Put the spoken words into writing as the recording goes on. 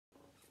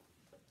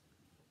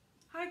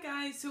Hi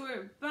guys, so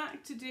we're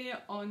back today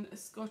on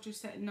Scottish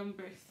set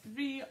number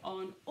 3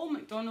 on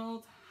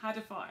MacDonald Had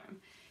a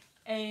Farm.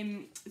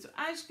 So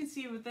as you can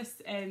see with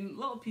this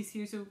little piece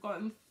here, so we've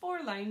got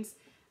 4 lines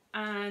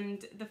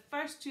and the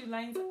first 2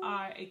 lines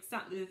are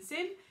exactly the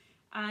same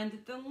and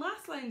the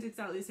last line is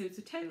exactly the same.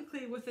 So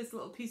technically with this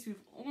little piece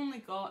we've only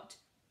got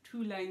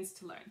 2 lines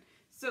to learn.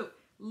 So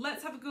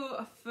let's have a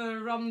go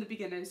from the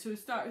beginning. So we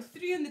start with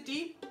 3 on the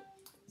D.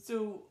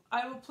 So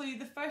I will play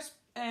the first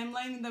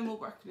line and then we'll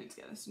work on it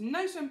together. So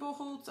nice round bow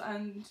holds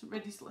and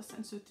ready to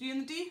listen. So 3 on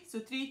the D, so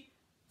 3,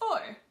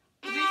 4,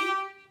 3,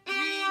 3,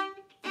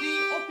 3,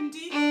 open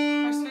D,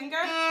 first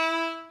finger,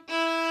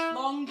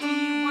 long D,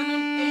 1 on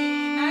A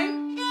now,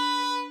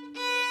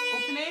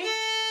 open A,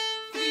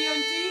 3 on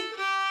D.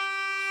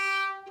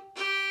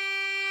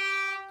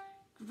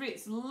 Great,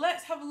 so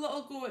let's have a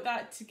little go at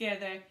that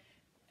together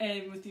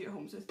with you at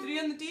home. So 3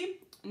 on the D,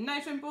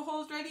 nice round bow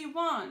holds, ready,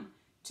 1,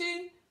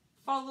 2,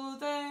 follow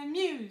the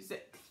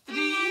music. 3,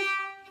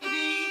 3,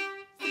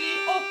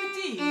 3, open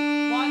D.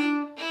 1,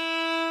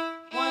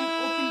 1,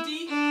 open D.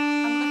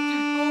 And lift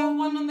your bow.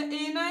 1 on the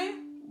A now.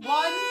 1,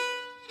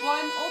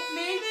 1, open A.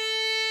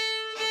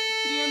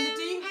 3 on the D.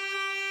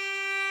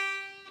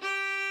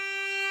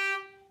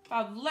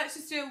 Fab. Let's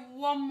just do it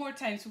one more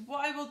time. So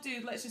what I will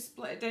do, let's just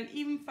split it down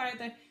even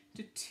further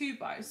to 2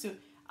 bars. So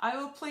I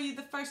will play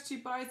the first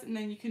 2 bars and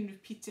then you can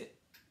repeat it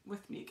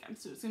with me again.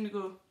 So it's going to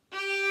go.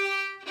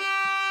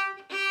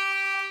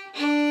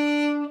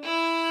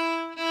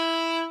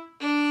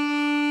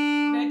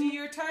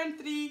 Turn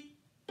 3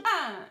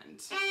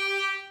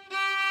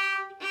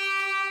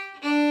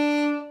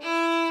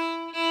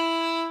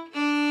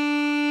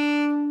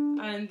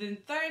 and then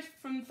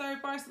from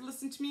third bar, so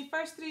listen to me,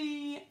 first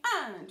 3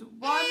 and 1,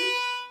 1,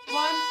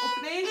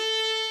 open A,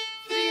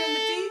 3 on the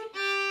D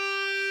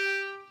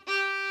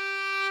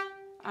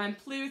and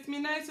play with me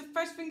now. So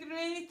first finger on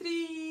A,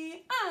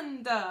 3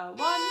 and 1,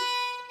 1,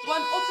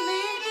 open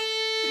A,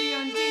 3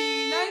 on D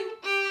now.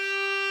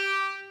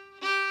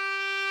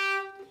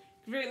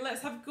 Great,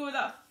 let's have a go at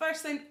that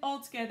first line all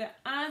together.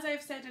 As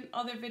I've said in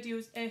other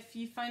videos, if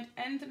you find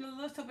anything a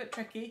little bit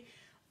tricky,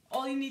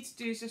 all you need to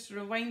do is just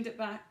rewind it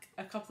back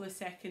a couple of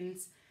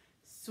seconds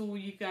so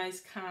you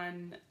guys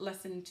can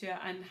listen to it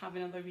and have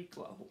another wee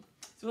go at home.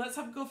 So let's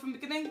have a go from the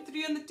beginning.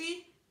 3 on the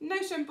D,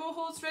 nice round bow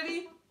holds,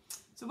 ready?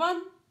 So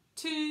 1,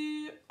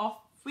 2,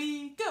 off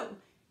we go.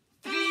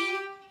 3,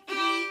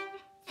 3,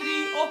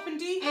 3, open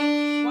D,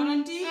 1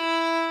 on D,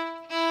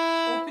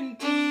 open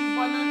D,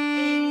 1 on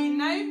A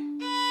now.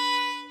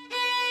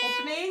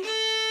 Open A,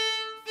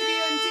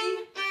 3 on D.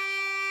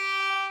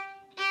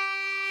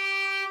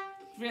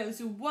 Great,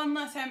 so one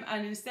last time,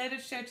 and instead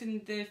of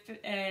shouting the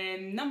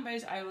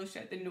numbers, I will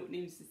shout the note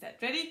names instead.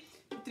 Ready?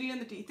 3 on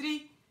the D,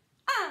 3,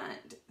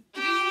 and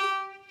 3,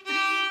 3,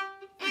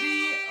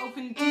 3,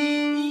 open D,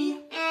 E,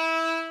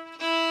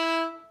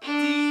 D,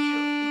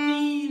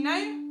 B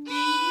now, B,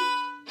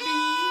 B,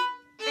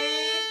 A,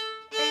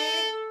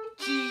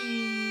 G,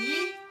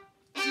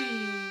 G.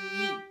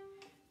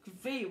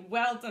 Great,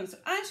 well done. So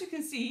as you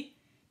can see,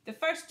 the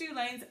first 2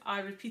 lines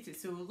are repeated.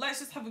 So let's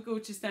just have a go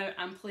just now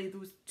and play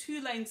those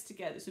 2 lines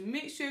together. So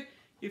make sure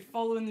you're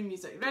following the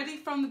music. Ready?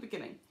 From the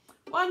beginning.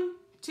 1,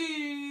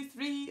 2,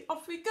 3,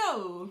 off we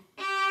go.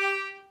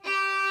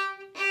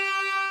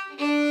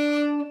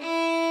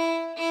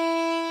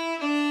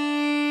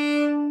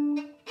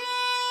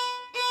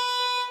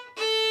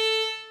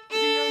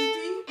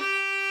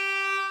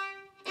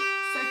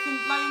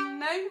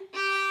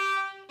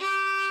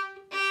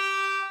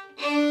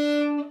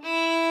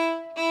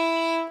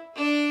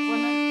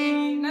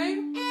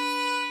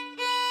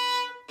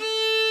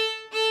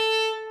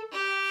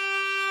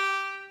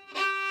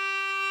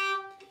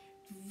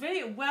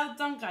 Well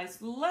done guys,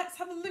 let's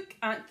have a look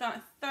at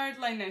that third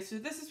line now. So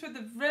this is where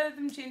the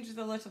rhythm changes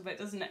a little bit,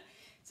 doesn't it?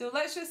 So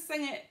let's just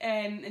sing it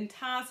in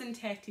tas and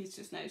tetties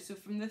just now. So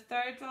from the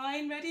third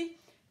line, ready?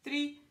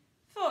 3,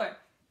 4.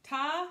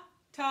 Ta,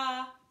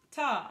 ta,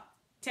 ta,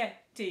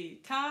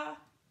 tetty, ta,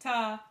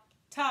 ta,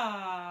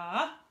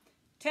 ta,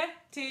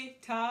 tetty,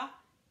 ta,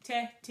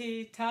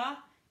 tetty,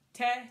 ta,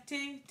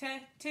 tetty,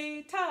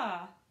 tetty,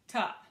 ta,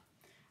 ta.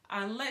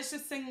 And let's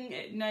just sing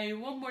it now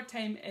one more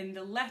time in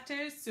the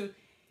letters. So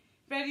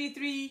ready,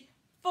 3,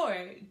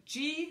 4.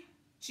 G,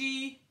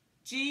 G,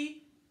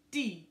 G,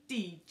 D,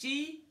 D,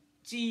 G,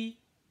 G,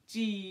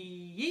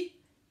 G, G,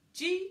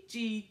 G,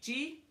 G,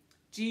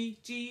 G,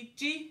 G,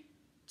 G,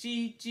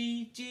 G,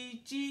 G,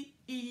 G, G,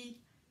 E,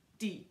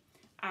 D.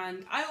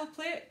 And I will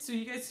play it so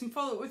you guys can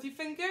follow it with your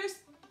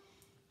fingers.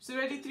 So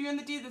ready, 3 on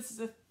the D, this is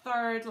the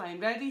third line.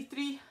 Ready,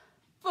 3,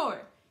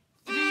 4.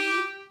 3,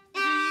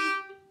 3,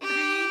 3,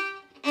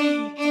 D,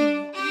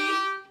 D,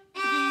 3,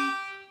 3,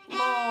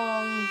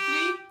 long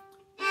 3.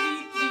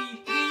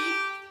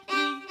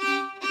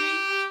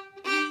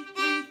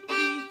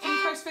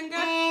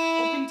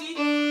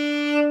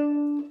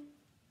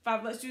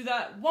 Fab, let's do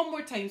that one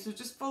more time. So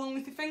just following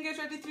with your fingers.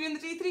 Ready? 3 on the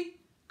D, 3,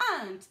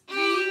 and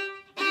 3,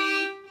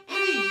 3,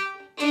 3,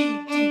 D,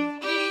 D,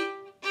 3,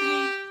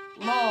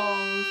 3,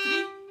 long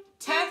 3,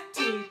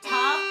 tetty,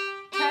 ta,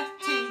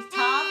 tetty,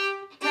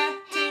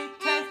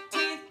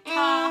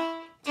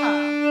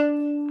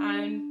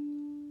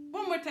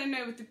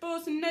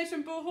 now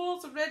turn bow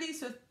holds, ready,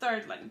 so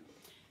third line.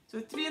 So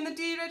 3 on the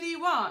D, ready,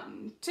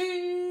 1,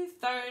 2,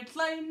 third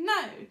line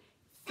now.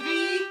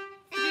 3,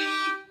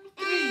 3,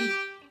 3,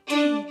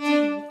 D,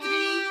 D,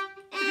 3,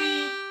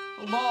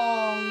 3,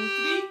 long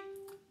 3,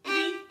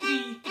 3,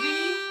 3,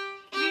 3,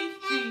 3,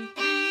 3,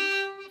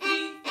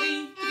 3,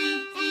 3, 3,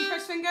 3,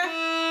 first finger,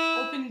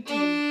 open D.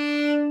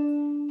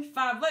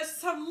 Fab. Let's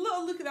just have a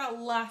little look at that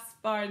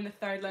last bar in the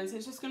third line. So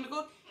it's just going to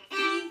go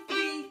 3,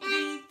 3,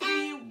 3,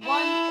 3,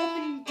 1,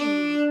 open D.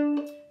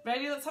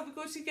 Ready? Let's have a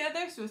go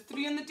together. So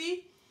 3 on the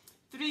D,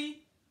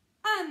 3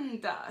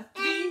 and 3,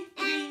 3,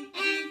 3,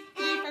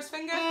 3, first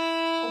finger,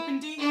 open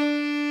D.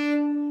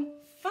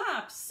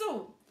 Fab.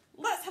 So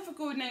let's have a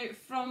go now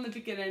from the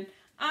beginning.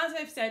 As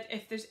I've said,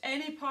 if there's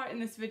any part in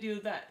this video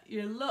that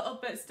you're a little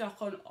bit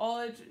stuck on, all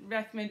I'd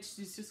recommend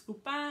is just go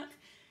back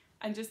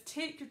and just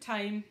take your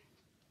time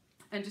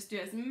and just do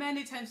it as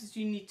many times as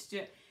you need to do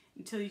it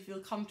until you feel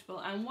comfortable.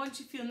 And once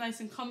you feel nice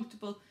and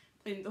comfortable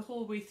playing the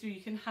whole way through,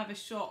 you can have a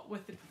shot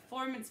with the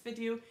performance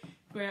video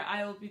where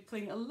I will be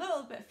playing a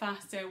little bit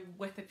faster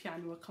with a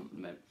piano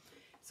accompaniment.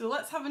 So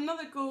let's have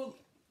another go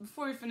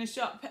before we finish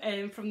up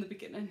from the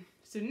beginning.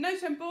 So now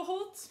turn bow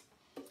holds,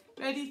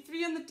 ready,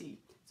 3 on the D.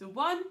 So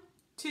 1,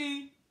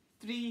 2,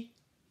 3,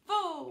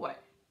 4,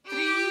 3,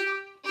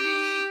 3,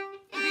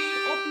 3,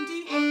 open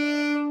D,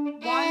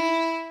 1, 1,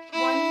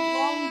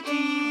 long D,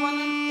 1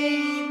 on A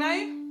now,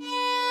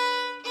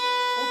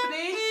 open A,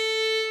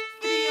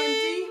 3 on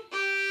D,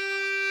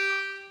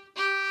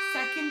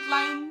 second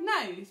line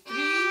now, 3,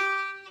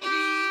 3,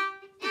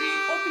 3,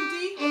 open D,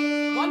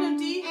 1 on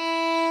D,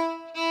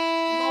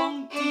 long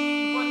D,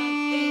 1 on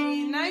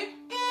A now,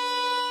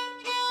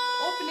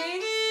 open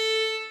A,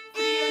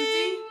 3 on D,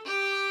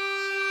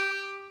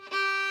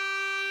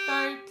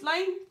 third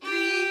line, 3,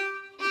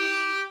 3,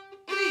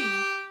 3,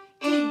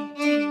 D,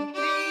 D,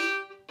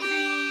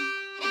 3,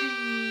 3,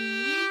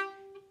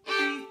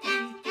 3,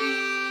 3, 3,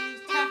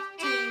 tap,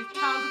 tap,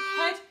 child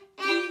head,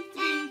 3,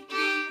 3,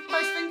 3,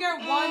 first finger,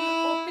 1,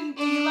 open D,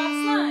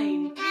 last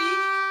line, 3,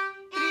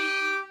 3,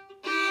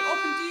 3,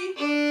 open D,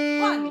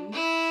 1, D,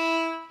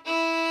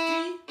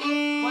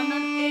 1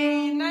 on A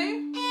now,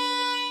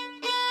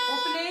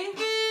 open A,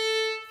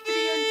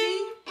 3 on D.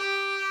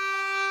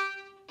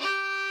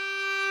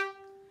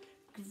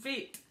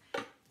 Great.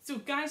 So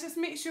guys, just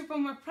make sure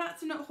when we're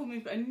practicing at home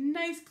we've got a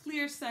nice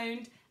clear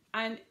sound,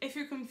 and if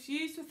you're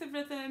confused with the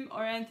rhythm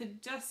or anything,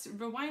 just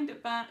rewind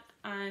it back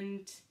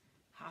and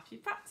happy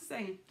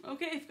practicing.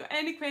 Okay, if you've got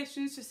any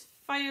questions, just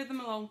fire them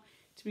along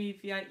to me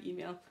via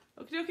email.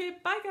 Okay,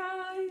 bye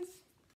guys.